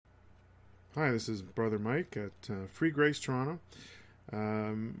Hi, this is Brother Mike at Free Grace Toronto.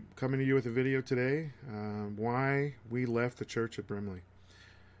 Coming to you with a video today, why we left the church at Brimley.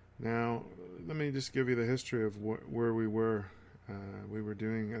 Now, let me just give you the history of where we were. We were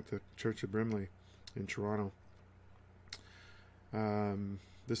doing at the church at Brimley in Toronto.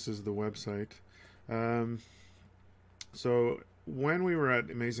 This is the website. So when we were at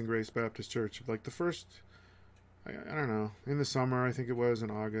Amazing Grace Baptist Church, like the first, I don't know, in the summer, I think it was in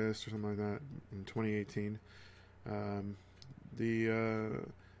August or something like that, in 2018. Um,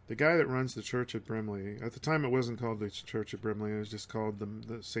 the guy that runs the church at Brimley, at the time it wasn't called the church at Brimley, it was just called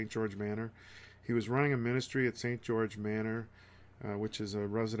the St. George Manor. He was running a ministry at St. George Manor, which is a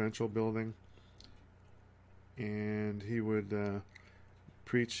residential building, and he would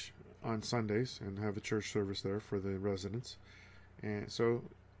preach on Sundays and have a church service there for the residents. And so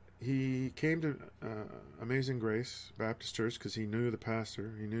he came to Amazing Grace Baptist Church because he knew the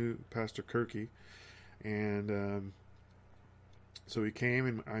pastor. He knew Pastor Kirky, and so he came,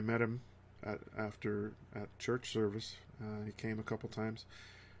 and I met him after church service. He came a couple times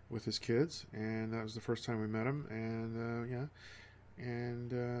with his kids, and that was the first time we met him.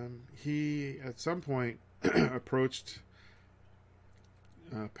 And he at some point approached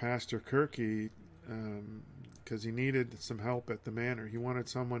Pastor Kirky because he needed some help at the manor. He wanted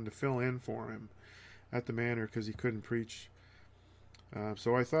someone to fill in for him at the manor because he couldn't preach.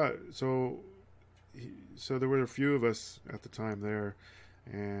 So I thought so there were a few of us at the time there,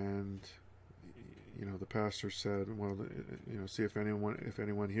 and the pastor said, well, see if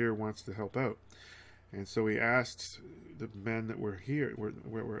anyone here wants to help out. And so he asked the men that were here,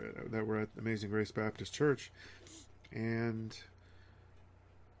 that were at Amazing Grace Baptist Church, and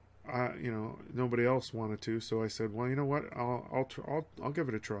nobody else wanted to. So I said, well, you know what, I'll give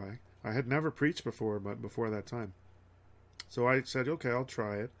it a try. I had never preached before, but before that time, so I said, okay, I'll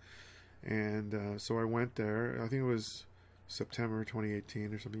try it. And so I went there. I think it was September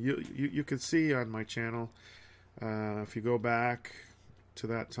 2018 or something. You can see on my channel, if you go back to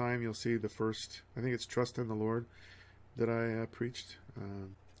that time, you'll see the first, I think it's Trust in the Lord, that I preached.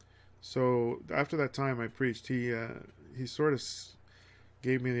 So after that time I preached, he sort of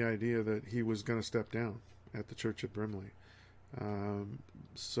gave me the idea that he was going to step down at the church at Brimley.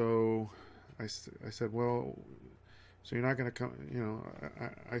 So I said, well, so you're not going to come,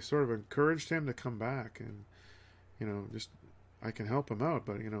 I sort of encouraged him to come back, and, just, I can help him out,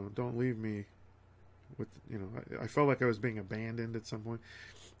 but, don't leave me with, I felt like I was being abandoned at some point.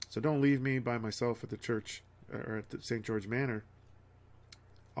 So don't leave me by myself at the church, or at the St. George Manor.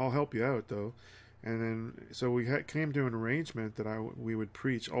 I'll help you out, though. And then, so we came to an arrangement that we would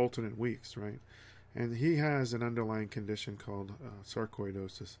preach alternate weeks, right? And he has an underlying condition called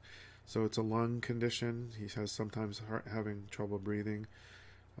sarcoidosis. So it's a lung condition. He has sometimes having trouble breathing.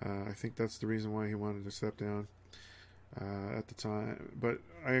 I think that's the reason why he wanted to step down at the time. But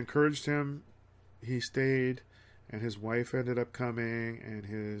I encouraged him. He stayed, and his wife ended up coming, and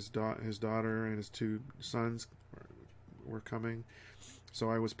his daughter and his two sons were coming. So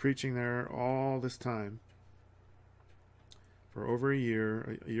I was preaching there all this time for over a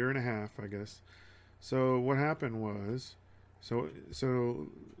year and a half, I guess. So what happened was, so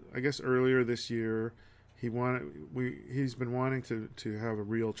I guess earlier this year, he's been wanting to have a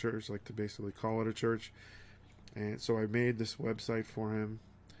real church, like to basically call it a church. And so I made this website for him,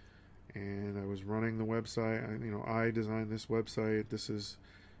 and I was running the website. I designed this website. This is,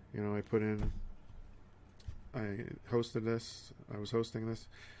 I hosted this. I was hosting this.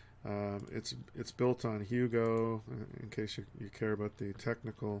 It's built on Hugo, in case you care about the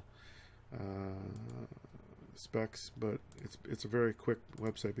technical specs, but it's a very quick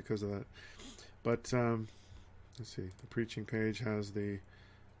website because of that. But let's see, the preaching page has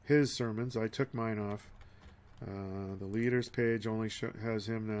his sermons. I took mine off. The leaders page only has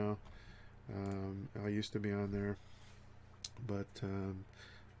him now. I used to be on there, but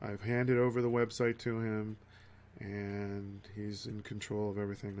I've handed over the website to him, and he's in control of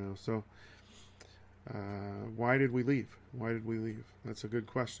everything now. So why did we leave? That's a good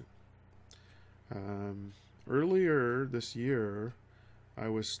question. Earlier this year, I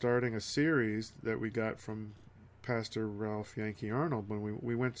was starting a series that we got from Pastor Ralph Yankee Arnold when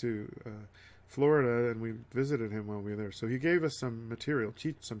we went to Florida, and we visited him while we were there. So he gave us some material,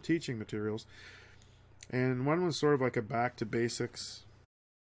 some teaching materials, and one was sort of like a back to basics.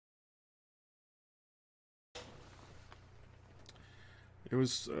 It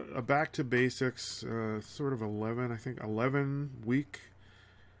was a back to basics, sort of 11 week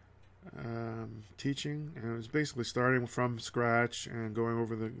teaching, and it was basically starting from scratch and going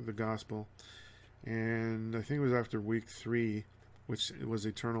over the gospel. And I think it was after week 3, which was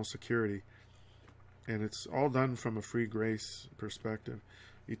eternal security. And it's all done from a free grace perspective.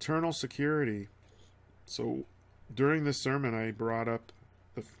 Eternal security. So during this sermon, I brought up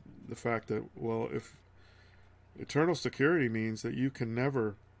the fact that, well, if eternal security means that you can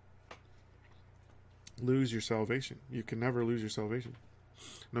never lose your salvation. You can never lose your salvation.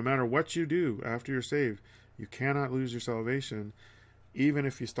 No matter what you do after you're saved, you cannot lose your salvation, even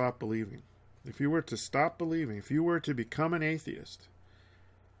if you stop believing. If you were to stop believing, if you were to become an atheist,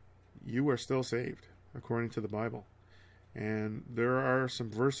 you are still saved, according to the Bible. And there are some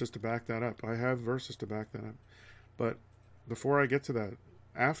verses to back that up. I have verses to back that up. But before I get to that,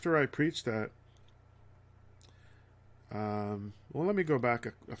 after I preached that, well, let me go back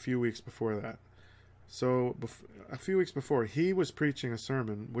a few weeks before that. So a few weeks before, he was preaching a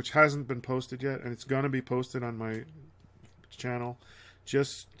sermon, which hasn't been posted yet, and it's going to be posted on my channel,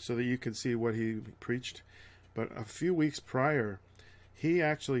 just so that you can see what he preached. But a few weeks prior, he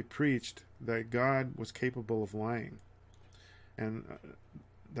actually preached that God was capable of lying. And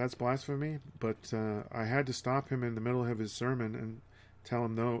that's blasphemy, but I had to stop him in the middle of his sermon and tell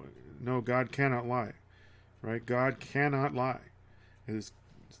him, no, God cannot lie. Right? God cannot lie. It is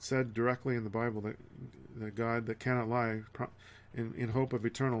said directly in the Bible that God that cannot lie, in hope of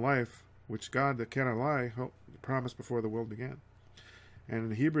eternal life, which God that cannot lie promised before the world began. And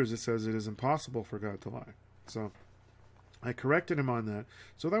in Hebrews it says it is impossible for God to lie. So I corrected him on that.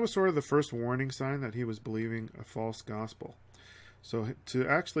 So that was sort of the first warning sign that he was believing a false gospel. So to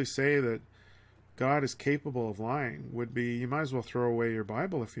actually say that God is capable of lying would be, you might as well throw away your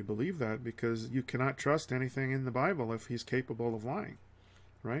Bible if you believe that, because you cannot trust anything in the Bible if he's capable of lying,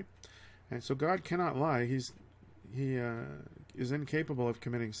 right? And so God cannot lie. He is incapable of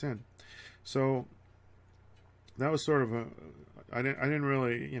committing sin. So that was sort of I didn't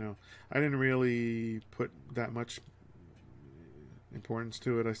really put that much importance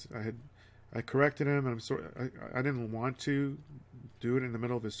to it. I corrected him, and I didn't want to do it in the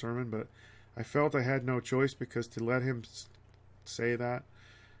middle of his sermon, but I felt I had no choice, because to let him say that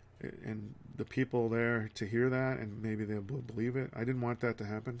and the people there to hear that and maybe they'll believe it, I didn't want that to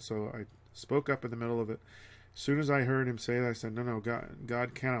happen. So I spoke up in the middle of it. As soon as I heard him say that, I said, no,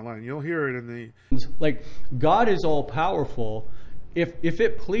 God cannot lie. And you'll hear it in the... Like, God is all powerful. If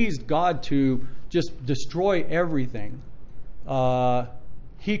it pleased God to just destroy everything,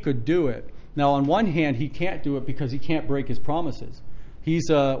 he could do it. Now, on one hand, he can't do it because he can't break his promises. He's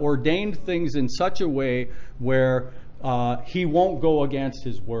ordained things in such a way where he won't go against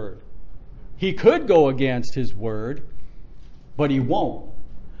his word. He could go against his word, but he won't.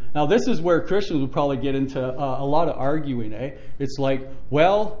 Now, this is where Christians would probably get into a lot of arguing. It's like,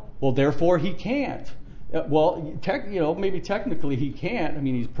 well, therefore he can't. Well, maybe technically he can't. I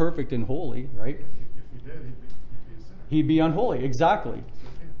mean, he's perfect and holy, right? If he did, he'd be a sinner. He'd be unholy, exactly.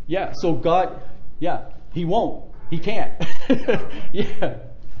 Yeah, so God, he won't. He can't.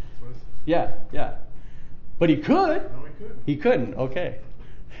 Yeah. But he could. No, he couldn't. He couldn't, okay.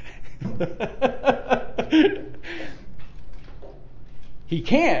 He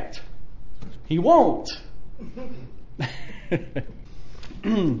can't. He won't.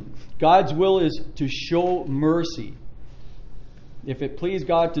 God's will is to show mercy. If it pleased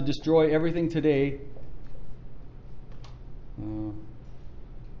God to destroy everything today,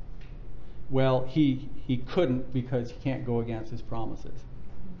 well, he couldn't, because he can't go against his promises.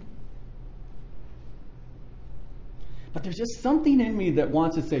 But there's just something in me that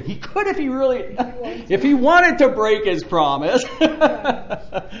wants to say he could if he really, if he wanted to break his promise.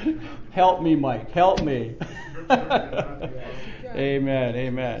 Help me, Mike. Help me.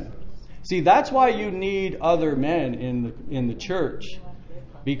 Amen. See, that's why you need other men in the church,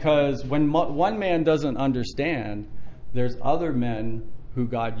 because when one man doesn't understand, there's other men who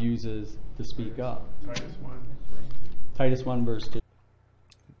God uses to speak up. Titus 1 verse 2.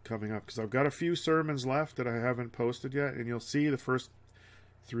 Coming up, because I've got a few sermons left that I haven't posted yet, and you'll see the first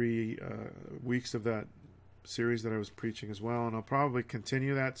 3 weeks of that series that I was preaching as well, and I'll probably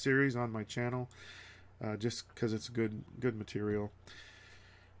continue that series on my channel, just because it's good material.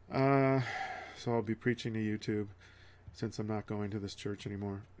 So I'll be preaching to YouTube since I'm not going to this church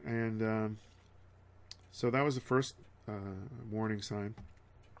anymore. And so that was the first warning sign.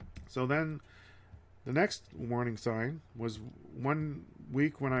 So then the next warning sign was one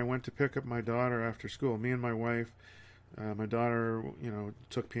week when I went to pick up my daughter after school. Me and my wife, my daughter,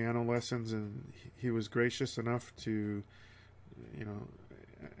 took piano lessons, and he was gracious enough to,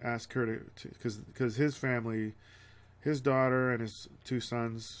 ask her to, because his family, his daughter and his 2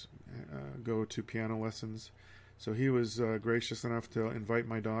 sons go to piano lessons. So he was gracious enough to invite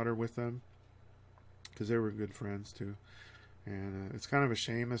my daughter with them, because they were good friends too. And it's kind of a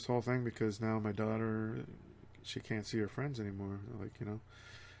shame, this whole thing, because now my daughter, she can't see her friends anymore. Like,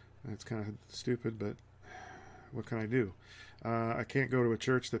 it's kind of stupid, but what can I do? I can't go to a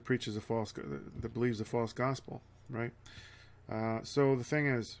church that preaches that believes a false gospel, right? So the thing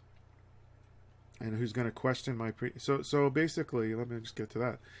is, and who's going to question my so basically, let me just get to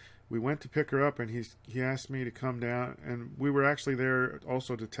that. We went to pick her up, and he asked me to come down, and we were actually there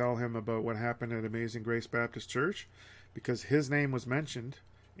also to tell him about what happened at Amazing Grace Baptist Church, because his name was mentioned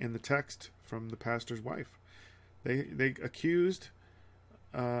in the text from the pastor's wife. They accused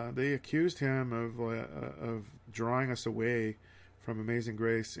him of drawing us away from Amazing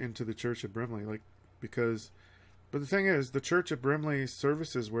Grace into the church at Brimley, but the thing is, the church at Brimley's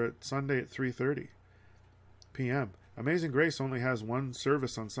services were at Sunday at 3:30 p.m. Amazing Grace only has one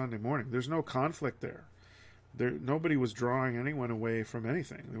service on Sunday morning. There's no conflict there. Nobody was drawing anyone away from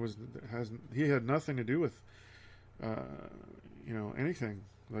anything. He had nothing to do with anything.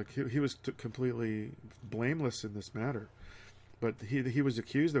 Like he was completely blameless in this matter, but he was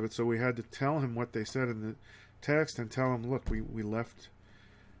accused of it. So we had to tell him what they said in the text and tell him, look, we left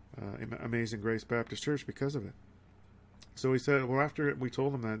Amazing Grace Baptist Church because of it. So he said, well, after we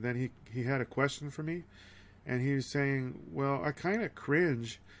told him that, then he had a question for me, and he was saying, well, I kind of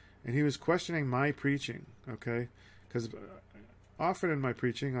cringe, and he was questioning my preaching, okay? Because often in my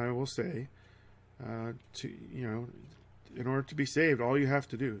preaching, I will say, in order to be saved, all you have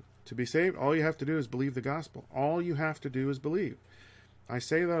to do is believe the gospel. All you have to do is believe. I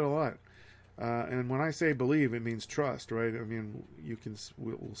say that a lot. And when I say believe, it means trust, right? I mean,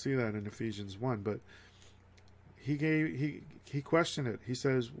 we'll see that in Ephesians 1, but he questioned it. He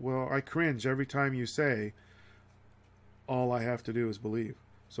says, well, I cringe every time you say, all I have to do is believe.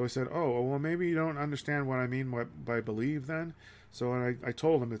 So I said, oh, well, maybe you don't understand what I mean by believe then. So I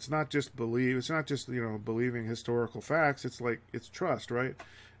told him, it's not just believe. It's not just, believing historical facts. It's trust, right?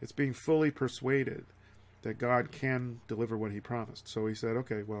 It's being fully persuaded that God can deliver what he promised. So he said,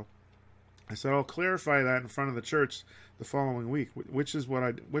 okay, well, I said, I'll clarify that in front of the church the following week, which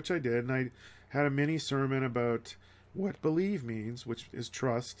I did. And I had a mini sermon about what believe means, which is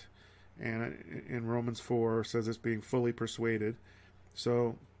trust. And in Romans 4 says it's being fully persuaded.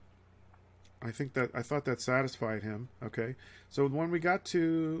 So I thought that satisfied him. Okay. So when we got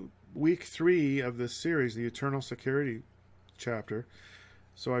to week 3 of this series, the eternal security chapter,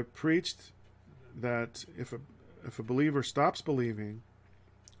 so I preached that if a believer stops believing,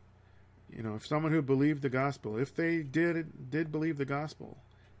 if someone who believed the gospel, if they did believe the gospel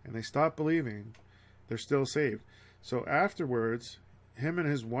and they stopped believing, they're still saved. So afterwards, him and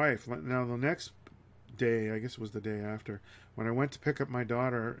his wife, now the next day, I guess it was the day after, when I went to pick up my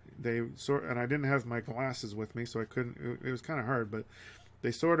daughter, and I didn't have my glasses with me, so I couldn't, it was kind of hard, but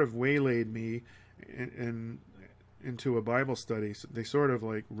they sort of waylaid me into a Bible study. So they sort of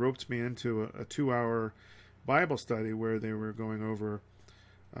roped me into a 2-hour Bible study where they were going over,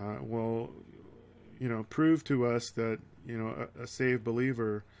 prove to us that, a saved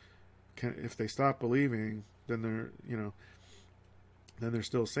believer can, if they stop believing, then they're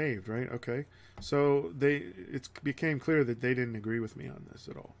still saved, right? Okay. So it became clear that they didn't agree with me on this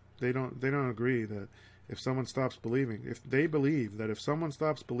at all. They don't agree that if someone stops believing, if they believe that if someone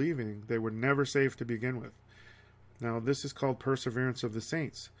stops believing, they were never saved to begin with. Now, this is called perseverance of the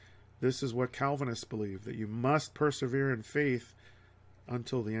saints. This is what Calvinists believe, that you must persevere in faith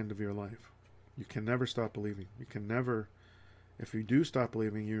until the end of your life. You can never stop believing. You can never, if you do stop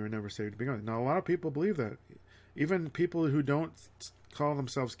believing, you are never saved to begin with. Now, a lot of people believe that. Even people who don't call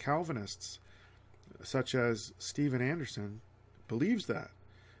themselves Calvinists, such as Stephen Anderson, believes that.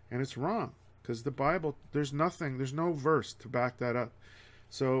 And it's wrong, because the Bible, there's no verse to back that up.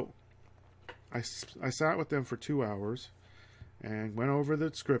 So I sat with them for 2 hours and went over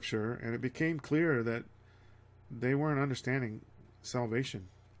the scripture, and it became clear that they weren't understanding salvation.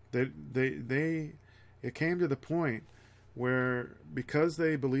 It came to the point where, because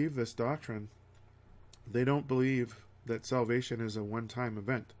they believe this doctrine, they don't believe that salvation is a one-time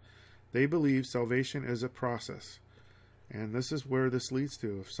event. They believe salvation is a process. And this is where this leads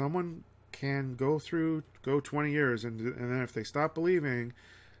to. If someone can go 20 years, and then if they stop believing,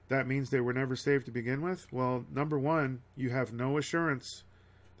 that means they were never saved to begin with. Well, number one, you have no assurance.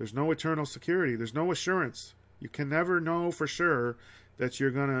 There's no eternal security. There's no assurance. You can never know for sure that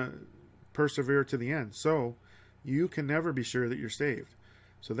you're going to persevere to the end. So you can never be sure that you're saved.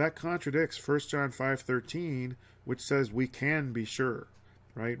 So that contradicts 1 John 5:13, which says we can be sure,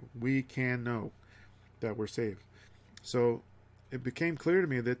 right? We can know that we're saved. So it became clear to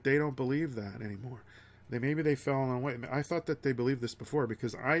me that they don't believe that anymore. Maybe they fell away. I thought that they believed this before,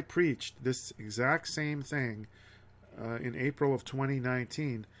 because I preached this exact same thing in April of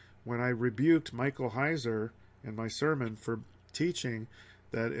 2019 when I rebuked Michael Heiser in my sermon for teaching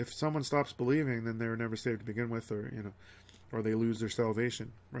that if someone stops believing, then they're never saved to begin with, or or they lose their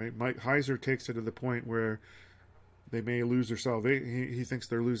salvation. Right? Mike Heiser takes it to the point where they may lose their salvation. He thinks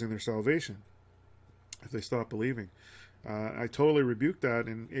they're losing their salvation if they stop believing. I totally rebuked that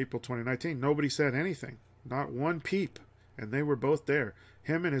in April 2019. Nobody said anything, not one peep, and they were both there.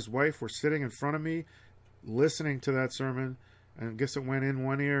 Him and his wife were sitting in front of me, listening to that sermon, and I guess it went in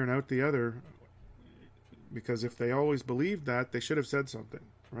one ear and out the other, because if they always believed that, they should have said something,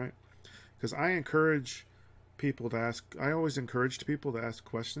 right? Because I always encouraged people to ask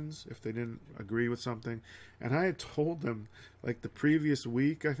questions if they didn't agree with something. And I had told them, like the previous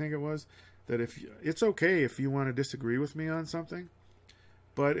week, I think it was, that it's okay if you want to disagree with me on something,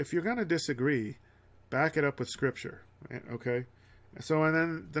 but if you're going to disagree, back it up with Scripture, okay? So, and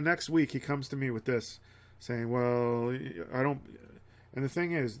then the next week he comes to me with this, saying, well, I don't, and the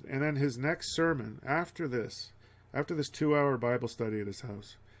thing is, and then his next sermon, after this 2-hour Bible study at his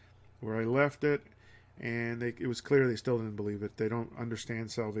house, where I left it, and it was clear they still didn't believe it. They don't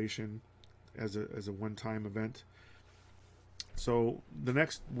understand salvation as a one-time event. So the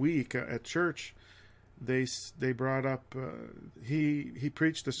next week at church, they brought up, he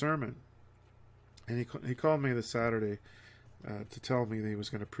preached a sermon, and he called me this Saturday to tell me that he was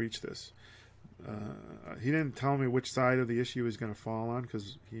going to preach this. He didn't tell me which side of the issue he was going to fall on,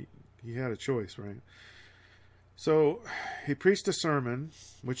 because he had a choice, right? So he preached a sermon,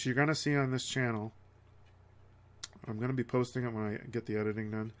 which you're going to see on this channel. I'm going to be posting it when I get the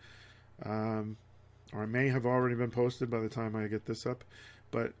editing done. Or it may have already been posted by the time I get this up.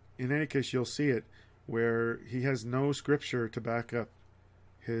 But in any case, you'll see it where he has no scripture to back up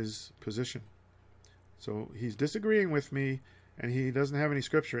his position. So he's disagreeing with me, and he doesn't have any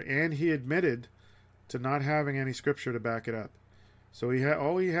scripture. And he admitted to not having any scripture to back it up. So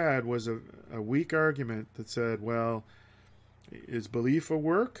all he had was a weak argument that said, well, is belief a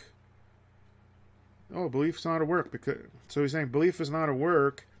work? Oh, belief's not a work. So he's saying belief is not a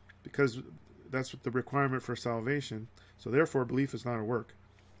work because that's what the requirement for salvation. So therefore, belief is not a work.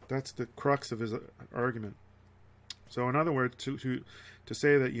 That's the crux of his argument. So in other words, to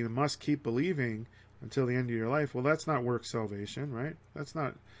say that you must keep believing until the end of your life, well, that's not work salvation, right? That's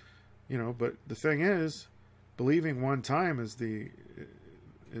not, but the thing is, believing one time is the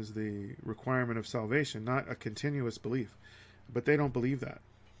requirement of salvation, not a continuous belief. But they don't believe that.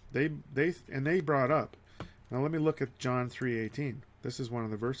 They brought up. Now let me look at John 3:18. This is one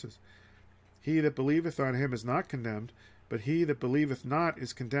of the verses. He that believeth on him is not condemned, but he that believeth not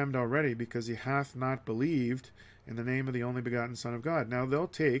is condemned already, because he hath not believed in the name of the only begotten Son of God. Now they'll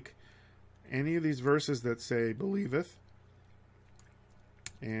take any of these verses that say believeth,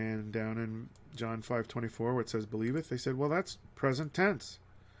 and down in John 5:24 where it says believeth, they said, well, that's present tense.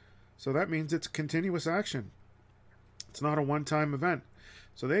 So that means it's continuous action. It's not a one-time event.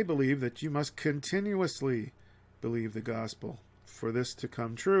 So they believe that you must continuously believe the gospel for this to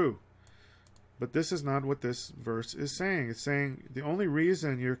come true. But this is not what this verse is saying. It's saying the only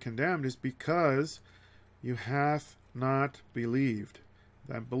reason you're condemned is because you hath not believed.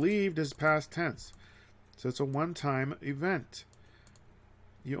 That believed is past tense. So it's a one-time event.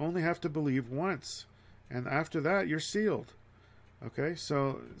 You only have to believe once. And after that, you're sealed. Okay,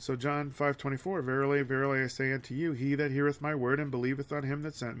 so John 5:24, verily, verily, I say unto you, he that heareth my word and believeth on him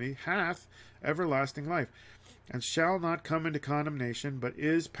that sent me hath everlasting life, and shall not come into condemnation, but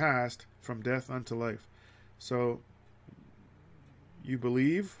is passed from death unto life. So you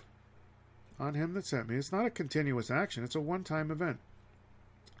believe on him that sent me. It's not a continuous action. It's a one-time event.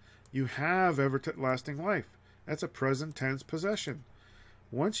 You have everlasting life. That's a present tense possession.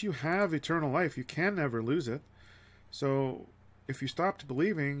 Once you have eternal life, you can never lose it. So if you stopped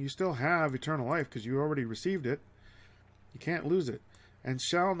believing, you still have eternal life because you already received it. You can't lose it. And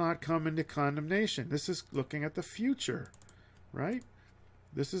shall not come into condemnation. This is looking at the future, right?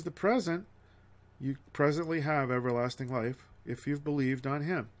 This is the present. You presently have everlasting life if you've believed on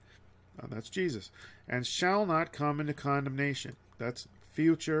him. That's Jesus. And shall not come into condemnation. That's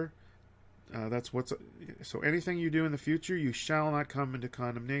future. So anything you do in the future, you shall not come into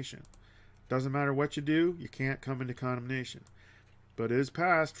condemnation. Doesn't matter what you do, you can't come into condemnation. But it is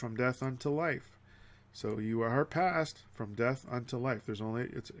passed from death unto life. So you are passed from death unto life.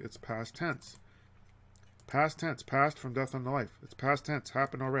 It's past tense. Past tense, passed from death unto life. It's past tense,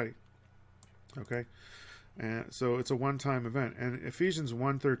 happened already. Okay? And so it's a one-time event. And Ephesians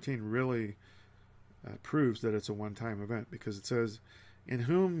 1:13 really proves that it's a one-time event, because it says, in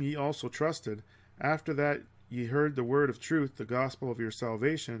whom ye also trusted, after that ye heard the word of truth, the gospel of your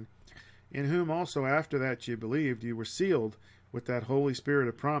salvation, in whom also after that you believed, you were sealed with that Holy Spirit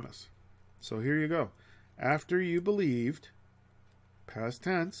of promise. So here you go. After you believed, past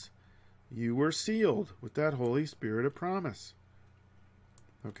tense, you were sealed with that Holy Spirit of promise.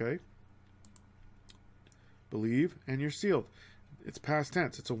 Okay? Believe and you're sealed. It's past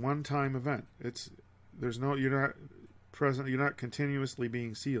tense. It's a one-time event. You're not present, you're not continuously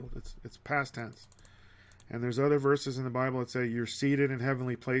being sealed. It's past tense. And there's other verses in the Bible that say you're seated in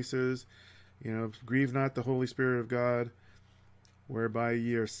heavenly places. Grieve not the Holy Spirit of God, whereby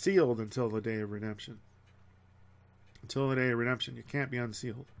ye are sealed until the day of redemption. Until the day of redemption, you can't be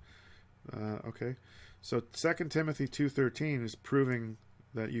unsealed. Okay, so 2 Timothy 2:13 is proving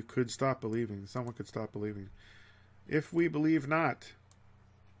that you could stop believing. Someone could stop believing. If we believe not,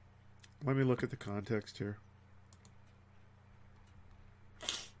 let me look at the context here.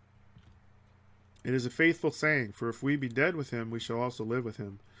 It is a faithful saying, for if we be dead with him, we shall also live with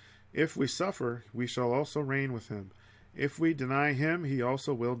him. If we suffer, we shall also reign with him. If we deny him, he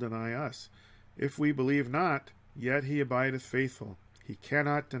also will deny us. If we believe not, yet he abideth faithful. He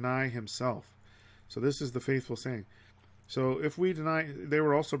cannot deny himself. So this is the faithful saying. So if we deny, they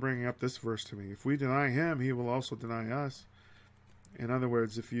were also bringing up this verse to me. If we deny him, he will also deny us. In other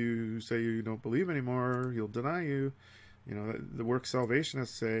words, if you say you don't believe anymore, he'll deny you. The work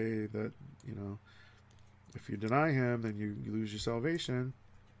salvationists say that, if you deny him, then you lose your salvation.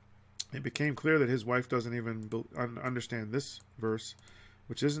 It became clear that his wife doesn't even understand this verse,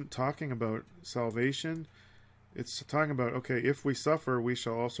 which isn't talking about salvation. It's talking about, okay, if we suffer, we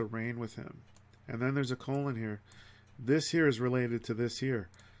shall also reign with him. And then there's a colon here. This here is related to this here.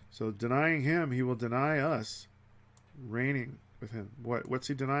 So denying him, he will deny us reigning with him. What's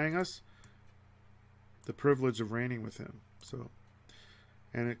he denying us? The privilege of reigning with him. So,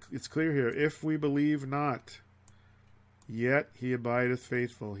 and it's clear here. If we believe not, yet he abideth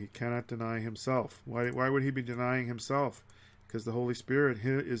faithful. He cannot deny himself. Why would he be denying himself? Because the Holy Spirit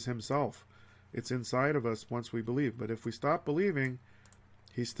is himself. It's inside of us once we believe. But if we stop believing,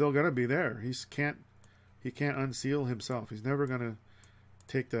 he's still going to be there. He can't unseal himself. He's never going to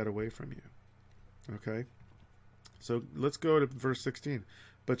take that away from you. Okay? So let's go to verse 16.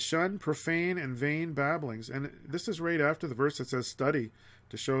 But shun profane and vain babblings. And this is right after the verse that says, study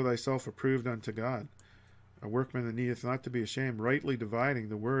to show thyself approved unto God, a workman that needeth not to be ashamed, rightly dividing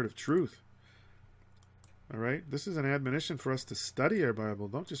the word of truth. All right? This is an admonition for us to study our Bible.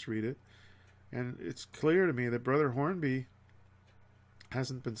 Don't just read it. And it's clear to me that Brother Hornby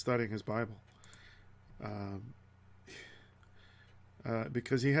hasn't been studying his Bible.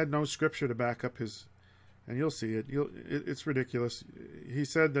 Because he had no scripture to back up his... And you'll see it. It's ridiculous. He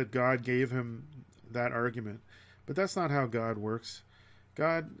said that God gave him that argument. But that's not how God works.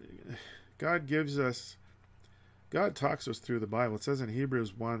 God gives us... God talks us through the Bible. It says in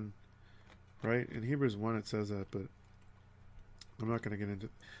Hebrews 1, right? In Hebrews 1 it says that, but I'm not going to get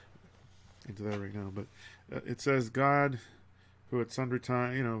into that right now. But it says God, who at sundry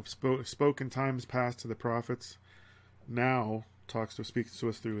time, spoke in times past to the prophets, now speaks to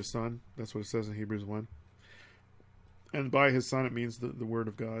us through his Son. That's what it says in Hebrews 1. And by his Son, it means the Word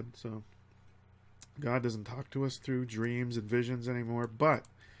of God. So God doesn't talk to us through dreams and visions anymore, but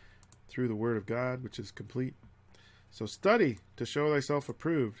through the Word of God, which is complete. So study to show thyself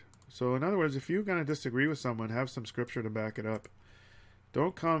approved. So in other words, if you're going to disagree with someone, have some scripture to back it up.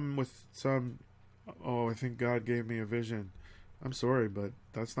 Don't come with some, I think God gave me a vision. I'm sorry, but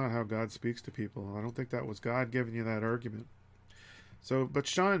that's not how God speaks to people. I don't think that was God giving you that argument. So, but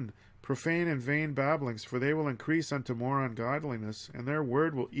shun profane and vain babblings, for they will increase unto more ungodliness, and their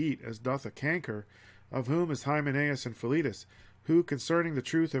word will eat as doth a canker, of whom is Hymenaeus and Philetus, who concerning the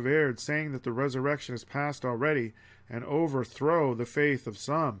truth have erred, saying that the resurrection is past already, and overthrow the faith of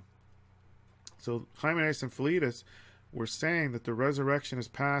some. So Hymenaeus and Philetus were saying that the resurrection is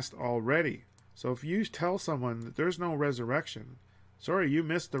past already. So if you tell someone that there's no resurrection, sorry, you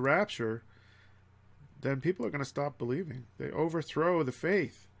missed the rapture, then people are going to stop believing. They overthrow the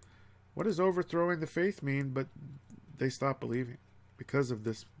faith. What does overthrowing the faith mean? But they stop believing because of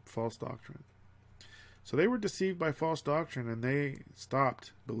this false doctrine. So they were deceived by false doctrine and they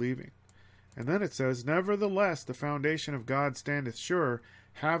stopped believing. And then it says, nevertheless, the foundation of God standeth sure,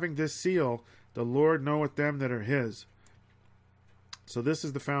 having this seal, the Lord knoweth them that are his. So this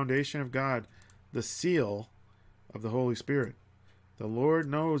is the foundation of God, the seal of the Holy Spirit. The Lord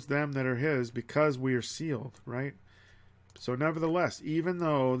knows them that are his because we are sealed, right? So nevertheless, even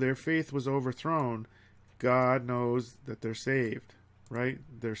though their faith was overthrown, God knows that they're saved, right?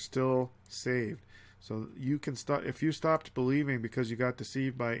 They're still saved. So you can stop if you stopped believing because you got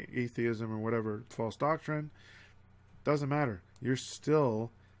deceived by atheism or whatever false doctrine, doesn't matter. You're still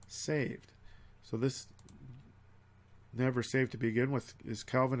saved. So this never saved to begin with is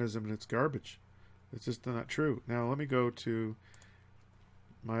Calvinism, and it's garbage. It's just not true. Now let me go to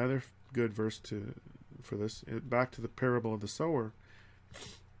my other good verse for this. Back to the parable of the sower.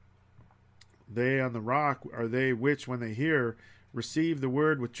 They on the rock are they which, when they hear, receive the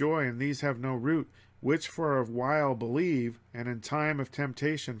word with joy, and these have no root, which for a while believe, and in time of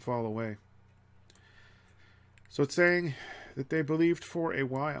temptation fall away. So it's saying that they believed for a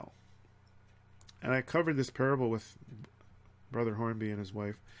while. And I covered this parable with Brother Hornby and his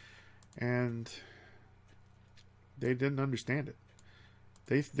wife, and they didn't understand it.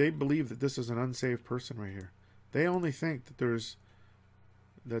 They believe that this is an unsaved person right here. They only think that there's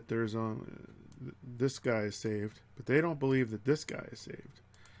this guy is saved, but they don't believe that this guy is saved.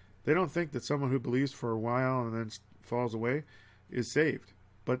 They don't think that someone who believes for a while and then falls away is saved.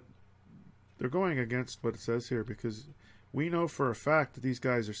 But they're going against what it says here, because we know for a fact that these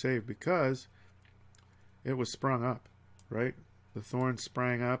guys are saved because it was sprung up, right? The thorns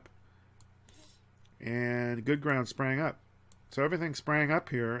sprang up and good ground sprang up. So everything sprang up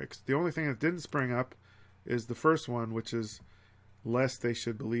here. The only thing that didn't spring up is the first one, which is lest they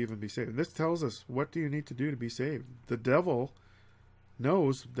should believe and be saved. And this tells us, what do you need to do to be saved? The devil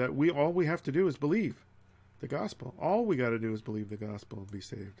knows that all we have to do is believe the gospel. All we got to do is believe the gospel and be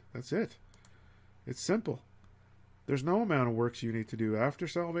saved. That's it. It's simple. There's no amount of works you need to do after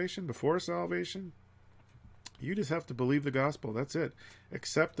salvation, before salvation. You just have to believe the gospel. That's it.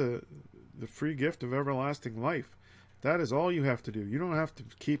 Accept the free gift of everlasting life. That is all you have to do. You don't have to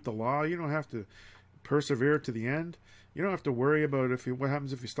keep the law. You don't have to persevere to the end. You don't have to worry about what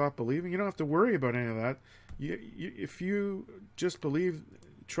happens if you stop believing. You don't have to worry about any of that. If you just believe,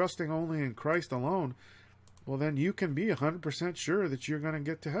 trusting only in Christ alone, well, then you can be 100% sure that you're going to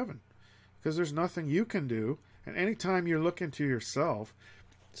get to heaven, because there's nothing you can do. And anytime you're looking to yourself,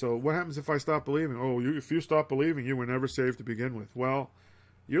 so what happens if I stop believing? Oh, if you stop believing, you were never saved to begin with. Well,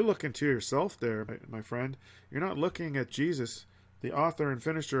 you're looking to yourself there, my friend. You're not looking at Jesus, the author and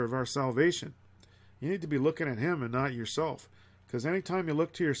finisher of our salvation. You need to be looking at him and not yourself. Because anytime you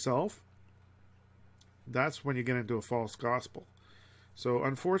look to yourself, that's when you get into a false gospel. So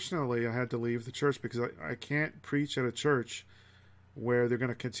unfortunately, I had to leave the church because I can't preach at a church where they're going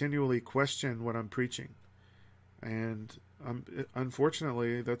to continually question what I'm preaching. And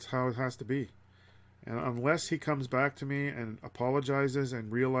unfortunately, that's how it has to be. And unless he comes back to me and apologizes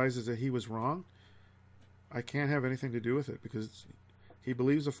and realizes that he was wrong, I can't have anything to do with it, because he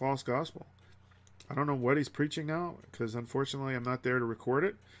believes a false gospel. I don't know what he's preaching now, because unfortunately I'm not there to record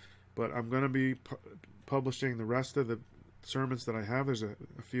it, but I'm going to be publishing the rest of the sermons that I have. There's a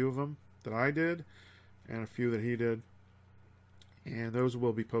few of them that I did and a few that he did, and those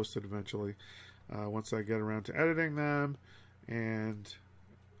will be posted eventually once I get around to editing them. And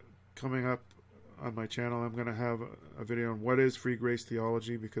coming up on my channel, I'm going to have a video on what is free grace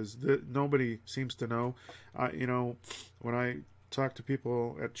theology, because nobody seems to know. When I talk to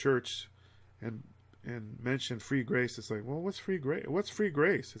people at church and mention free grace, it's like, well, what's free grace? What's free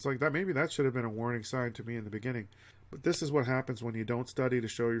grace? It's like that. Maybe that should have been a warning sign to me in the beginning. But this is what happens when you don't study to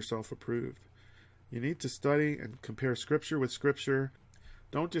show yourself approved. You need to study and compare Scripture with Scripture.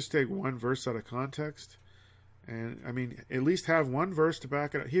 Don't just take one verse out of context. And I mean, at least have one verse to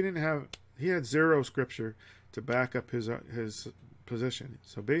back it up. He had zero Scripture to back up his position.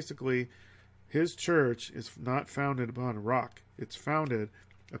 So basically, his church is not founded upon a rock. It's founded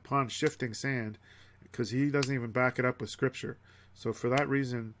upon shifting sand, because he doesn't even back it up with Scripture. So for that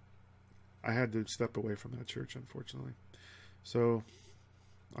reason, I had to step away from that church, unfortunately. So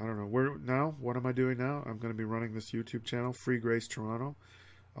I don't know what am I doing now? I'm going to be running this YouTube channel, Free Grace Toronto.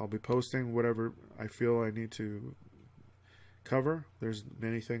 I'll be posting whatever I feel I need to cover. There's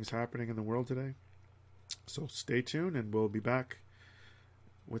many things happening in the world today. So stay tuned, and we'll be back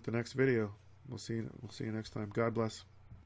with the next video. We'll see you next time. God bless.